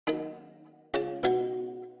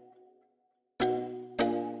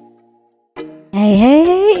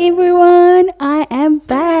Hey everyone, I am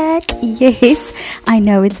back. Yes, I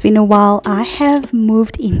know it's been a while. I have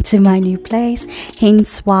moved into my new place,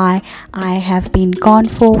 hence why I have been gone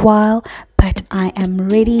for a while, but I am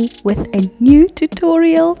ready with a new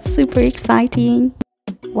tutorial. Super exciting.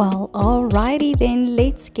 Well, alrighty then,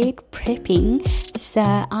 let's get prepping. So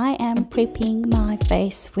I am prepping my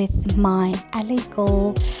face with my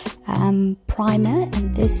Allegal primer,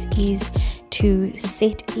 and this is to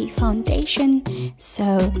set a foundation.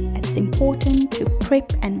 So it's important to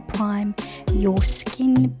prep and prime your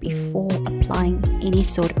skin before applying any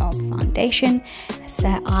sort of foundation. So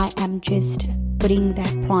I am just putting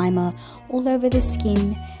that primer all over the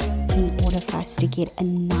skin in order for us to get a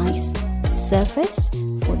nice surface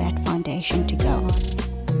for that foundation to go on.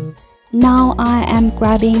 Now I am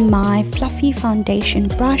grabbing my fluffy foundation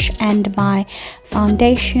brush, and my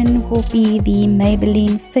foundation will be the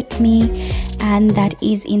Maybelline Fit Me, and that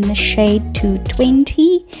is in the shade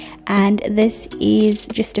 220, and this is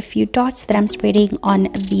just a few dots that I'm spreading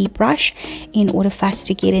on the brush in order for us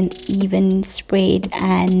to get an even spread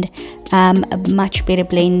and a much better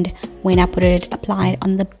blend when I apply it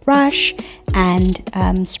on the brush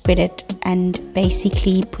and spread it and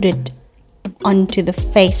basically put it onto the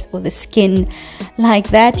face or the skin like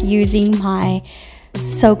that, using my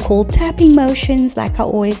so-called tapping motions. Like I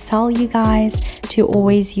always tell you guys to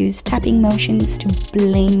always use tapping motions to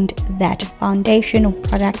blend that foundation or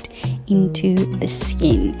product into the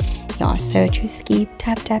skin. Yeah, so just keep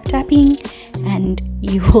tapping, and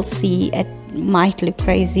you will see it might look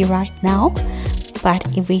crazy right now,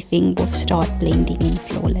 but everything will start blending in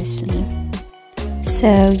flawlessly.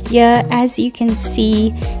 So yeah, as you can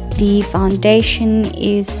see, the foundation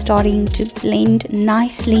is starting to blend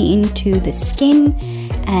nicely into the skin,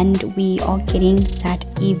 and we are getting that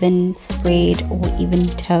even spread or even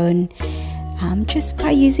tone just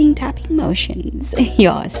by using tapping motions.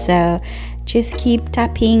 Yeah, so just keep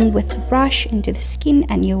tapping with the brush into the skin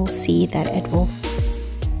and you'll see that it will.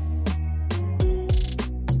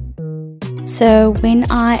 So when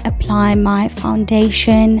I apply my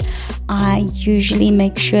foundation, I usually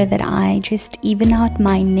make sure that I just even out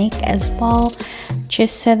my neck as well,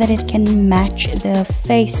 just so that it can match the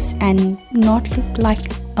face and not look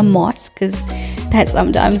like a mask, because that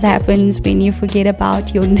sometimes happens when you forget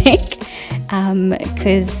about your neck,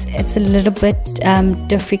 because it's a little bit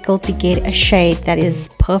difficult to get a shade that is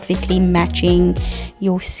perfectly matching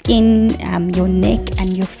your skin, your neck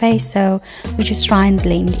and your face. So we just try and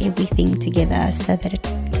blend everything together so that it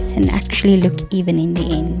can actually look even in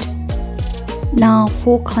the end. Now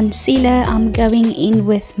for concealer, I'm going in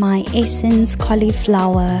with my Essence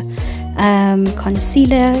Cauliflower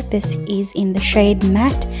concealer. This is in the shade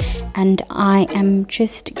matte, and I am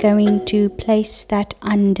just going to place that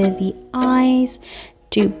under the eyes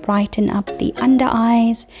to brighten up the under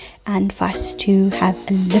eyes and for us to have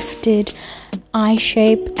a lifted eye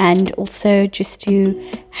shape, and also just to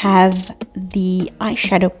have the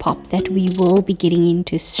eyeshadow pop that we will be getting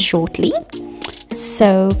into shortly.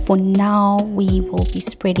 So for now, we will be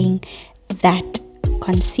spreading that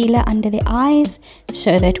concealer under the eyes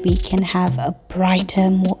so that we can have a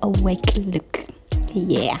brighter, more awake look.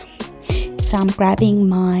 Yeah, so I'm grabbing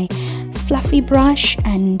my fluffy brush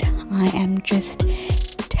and I am just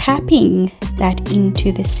tapping that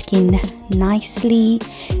into the skin nicely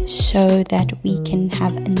so that we can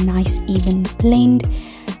have a nice even blend.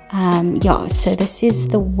 Yeah, so this is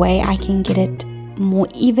the way I can get it more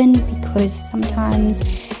even, because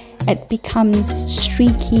sometimes it becomes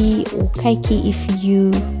streaky or cakey if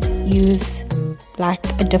you use like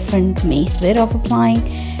a different method of applying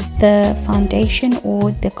the foundation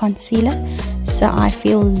or the concealer. So I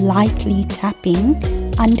feel lightly tapping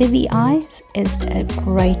under the eyes is a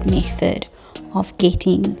great method of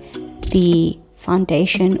getting the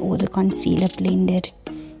foundation or the concealer blended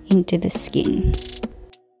into the skin.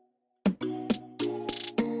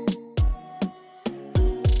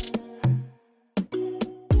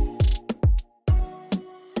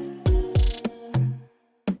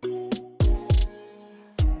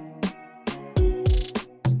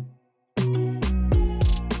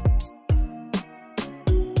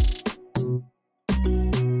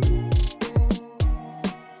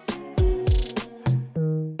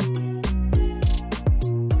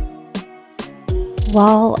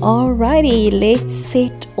 Well, alrighty, let's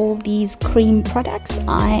set all these cream products.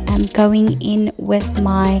 I am going in with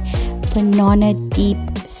my Banana Deep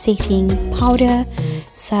setting powder.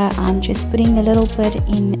 So I'm just putting a little bit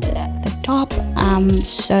in the top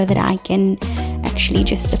so that I can actually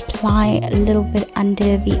just apply a little bit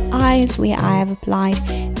under the eyes where I have applied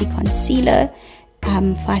the concealer,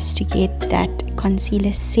 for us to get that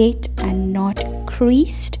concealer set and not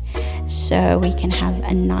creased, so we can have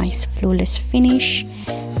a nice flawless finish.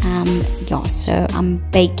 Yeah, so I'm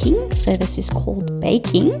baking. So this is called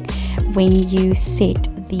baking, when you set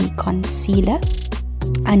the concealer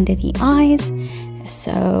under the eyes.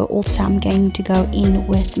 So also I'm going to go in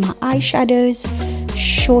with my eyeshadows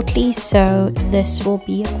shortly, so this will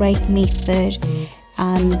be a great method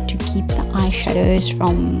to keep the eyeshadows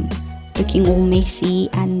from looking all messy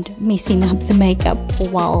and messing up the makeup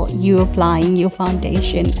while you're applying your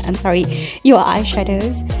foundation, your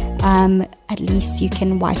eyeshadows. At least you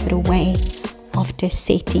can wipe it away after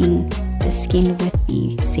setting the skin with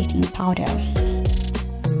the setting powder.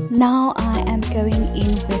 Now I am going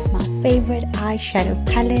in with my favorite eyeshadow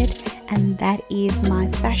palette, and that is my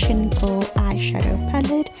Fashion Girl eyeshadow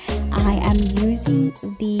palette. I am using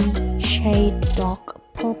the shade Dark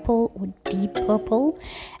Purple or Deep Purple,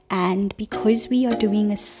 and because we are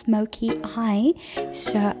doing a smoky eye,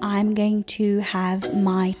 so I'm going to have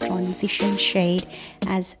my transition shade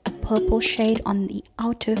as a purple shade on the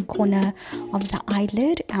outer corner of the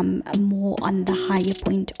eyelid, more on the higher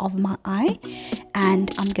point of my eye,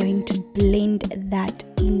 and I'm going to blend that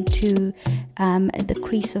into the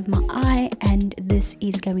crease of my eye, and this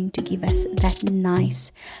is going to give us that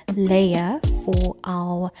nice layer for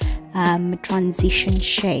our transition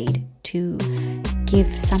shade to give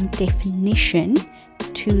some definition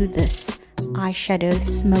to this eyeshadow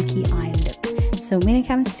smoky eye look. So when it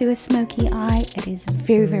comes to a smoky eye, it is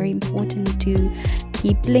very, very important to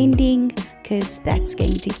keep blending, because that's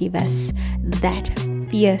going to give us that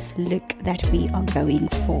fierce look that we are going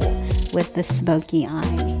for with the smoky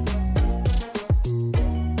eye.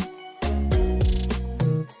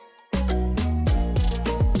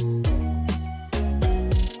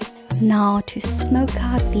 Now to smoke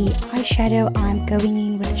out the eyeshadow, I'm going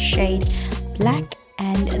in with the shade Black,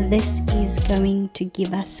 and this is going to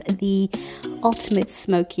give us the ultimate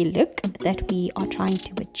smoky look that we are trying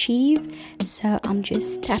to achieve. So I'm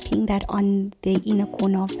just tapping that on the inner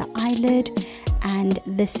corner of the eyelid, and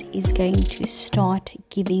this is going to start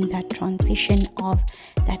giving that transition of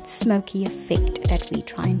that smoky effect that we're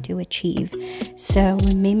trying to achieve. So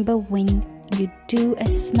remember, when you do a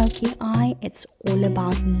smoky eye, it's all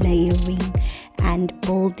about layering and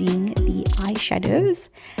building the eyeshadows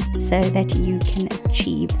so that you can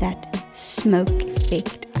achieve that smoke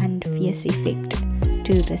effect and fierce effect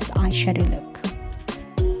to this eyeshadow look.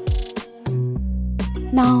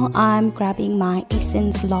 Now I'm grabbing my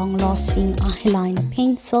Essence Long-lasting eyeliner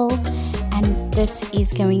pencil, and this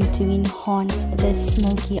is going to enhance the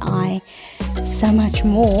smoky eye so much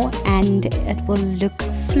more, and it will look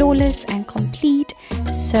flawless and complete.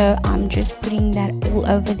 So I'm just putting that all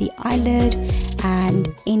over the eyelid,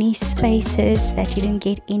 and any spaces that didn't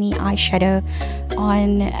get any eyeshadow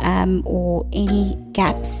on, or any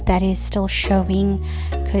gaps that is still showing,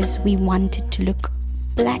 because we want it to look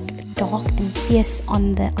black, dark and fierce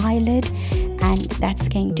on the eyelid, and that's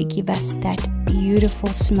going to give us that beautiful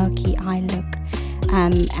smoky eye look,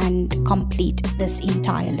 and complete this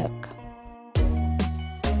entire look.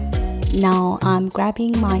 Now I'm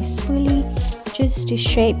grabbing my spoolie just to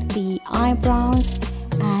shape the eyebrows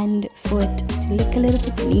and for it to look a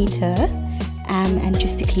little bit neater, and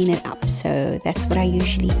just to clean it up. So that's what I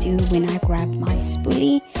usually do when I grab my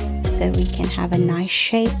spoolie, so we can have a nice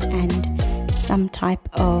shape and some type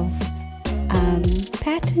of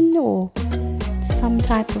pattern or some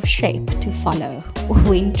type of shape to follow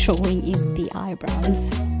when drawing in the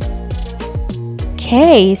eyebrows.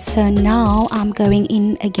 Okay, so now I'm going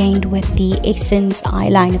in again with the Essence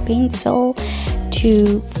eyeliner pencil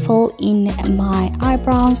to fill in my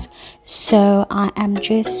eyebrows. So I am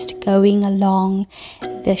just going along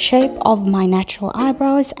the shape of my natural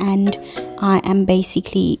eyebrows, and I am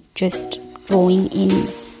basically just drawing in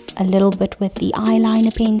a little bit with the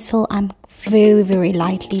eyeliner pencil. I'm very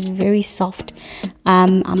lightly, very soft,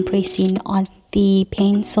 I'm pressing on the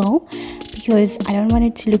pencil because I don't want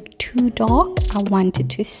it to look too dark. I want it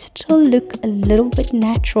to still look a little bit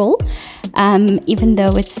natural, even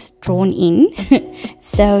though it's drawn in.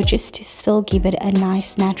 So just to still give it a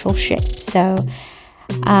nice natural shape. So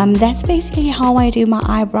that's basically how I do my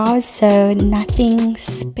eyebrows. So nothing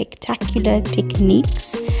spectacular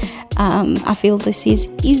techniques. I feel this is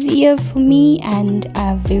easier for me and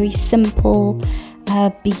a very simple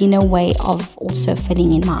beginner way of also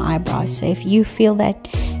filling in my eyebrows. So if you feel that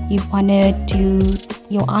you want to do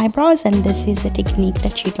your eyebrows and this is a technique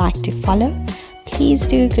that you'd like to follow, please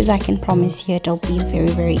do, because I can promise you it'll be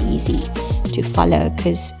very easy to follow,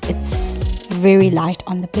 because it's very light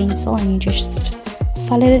on the pencil and you just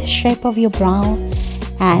follow the shape of your brow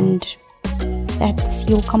and that's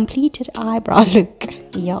your completed eyebrow look.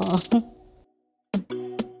 Yeah.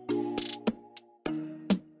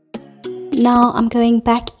 Now I'm going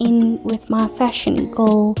back in with my Fashion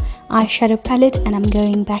Girl eyeshadow palette, and I'm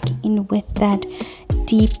going back in with that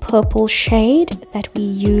deep purple shade that we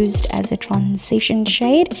used as a transition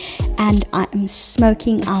shade, and I am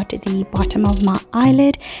smoking out the bottom of my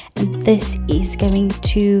eyelid, and this is going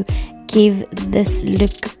to give this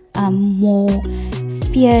look more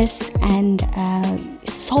fierce and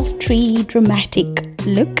sultry, dramatic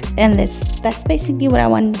look, and that's basically what I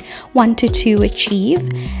wanted to achieve.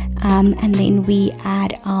 And then we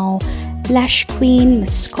add our Lash Queen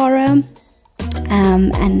mascara,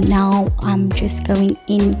 and now I'm just going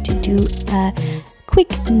in to do a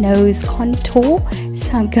quick nose contour.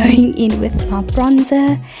 So I'm going in with my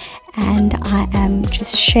bronzer, and I am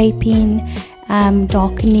just shaping,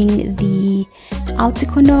 darkening the outer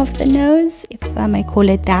corner of the nose, if I may call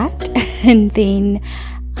it that, and then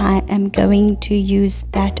I am going to use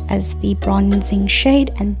that as the bronzing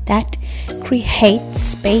shade, and that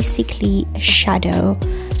creates basically a shadow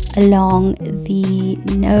along the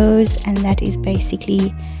nose, and that is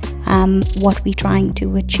basically what we're trying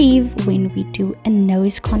to achieve when we do a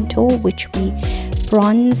nose contour, which we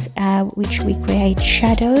bronze, which we create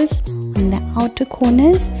shadows on the outer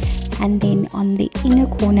corners, and then on the inner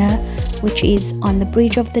corner, which is on the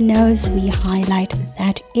bridge of the nose, we highlight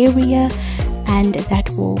that area, and that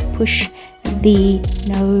will push the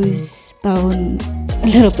nose bone a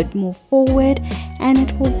little bit more forward, and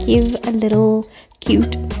it will give a little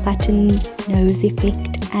cute button nose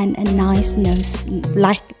effect and a nice nose,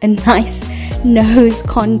 like a nice nose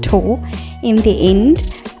contour in the end,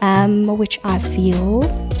 which I feel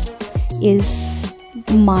is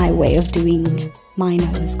my way of doing my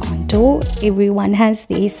nose contour. Everyone has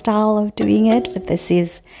their style of doing it, but this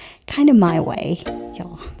is kind of my way,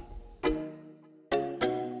 yeah.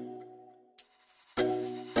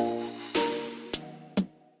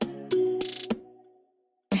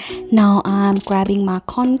 Now I'm grabbing my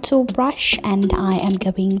contour brush, and I am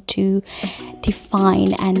going to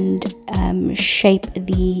define and shape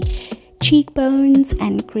the cheekbones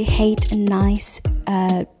and create a nice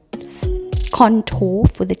contour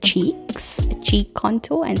for the cheeks, a cheek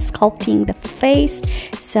contour, and sculpting the face.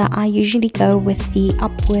 So I usually go with the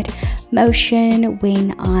upward motion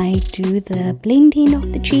when I do the blending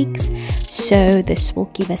of the cheeks, so this will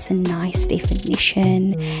give us a nice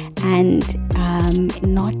definition and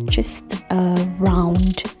not just a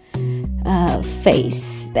round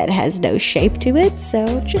face that has no shape to it,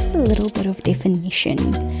 so just a little bit of definition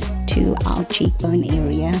to our cheekbone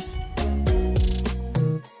area.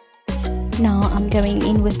 Now I'm going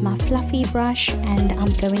in with my fluffy brush, and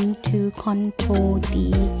I'm going to contour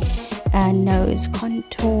the nose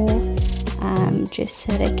contour, just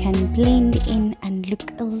so that it can blend in and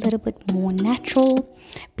look a little bit more natural,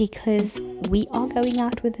 because we are going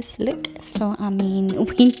out with this look. So I mean,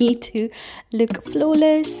 we need to look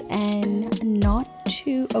flawless and not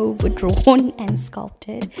too overdrawn and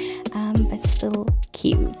sculpted, but still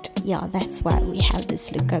cute. Yeah, that's why we have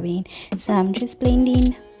this look going. So I'm just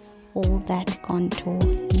blending all that contour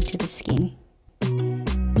into the skin.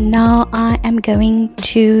 Now I am going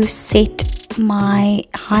to set my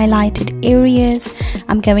highlighted areas.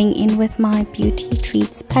 I'm going in with my Beauty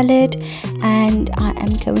Treats palette, and I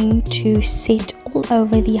am going to set all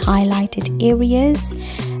over the highlighted areas,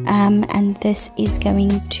 and this is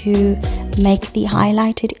going to make the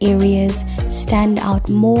highlighted areas stand out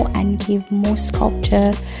more and give more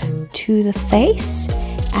sculpture to the face,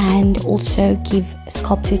 and also give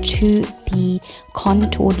sculpture to the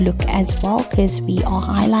contoured look as well, because we are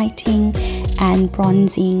highlighting and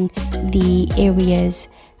bronzing the areas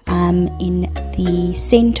in the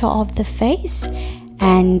center of the face,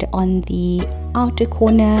 and on the outer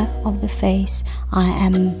corner of the face I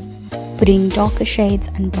am putting darker shades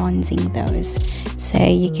and bronzing those. So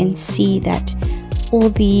you can see that all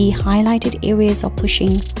the highlighted areas are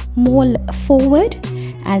pushing more forward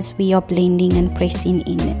as we are blending and pressing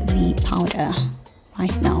in the powder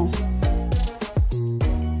right now.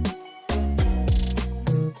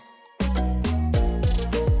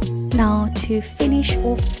 Now to finish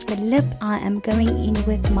off the lip, I am going in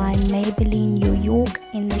with my Maybelline New York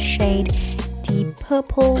in the shade Deep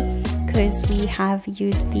Purple, because we have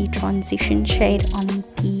used the transition shade on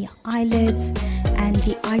the eyelids and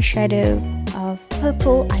the eyeshadow of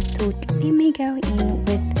purple. I thought let me go in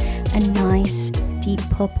with a nice deep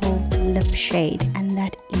purple lip shade, and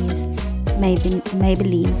that is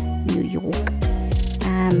Maybelline New York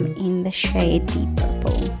in the shade Deep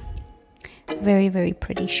Purple. Very, very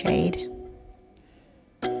pretty shade,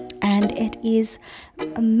 and it is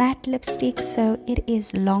a matte lipstick, so it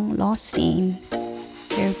is long lasting.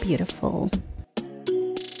 Very beautiful.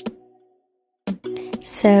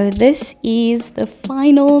 So this is the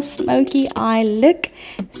final smoky eye look.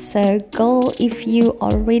 So girl, if you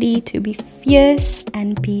are ready to be fierce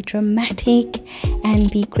and be dramatic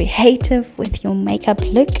and be creative with your makeup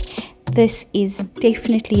look, this is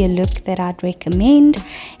definitely a look that I'd recommend.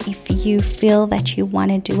 If you feel that you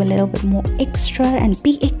want to do a little bit more extra and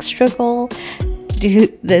be extra girl, do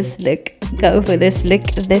this look. Go for this look.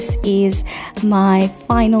 This is my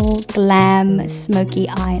final glam smoky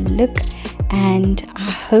eye look, and I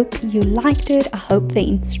hope you liked it. I hope the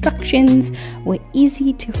instructions were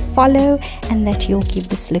easy to follow and that you'll give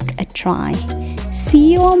this look a try.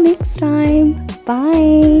 See you all next time.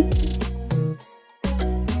 Bye.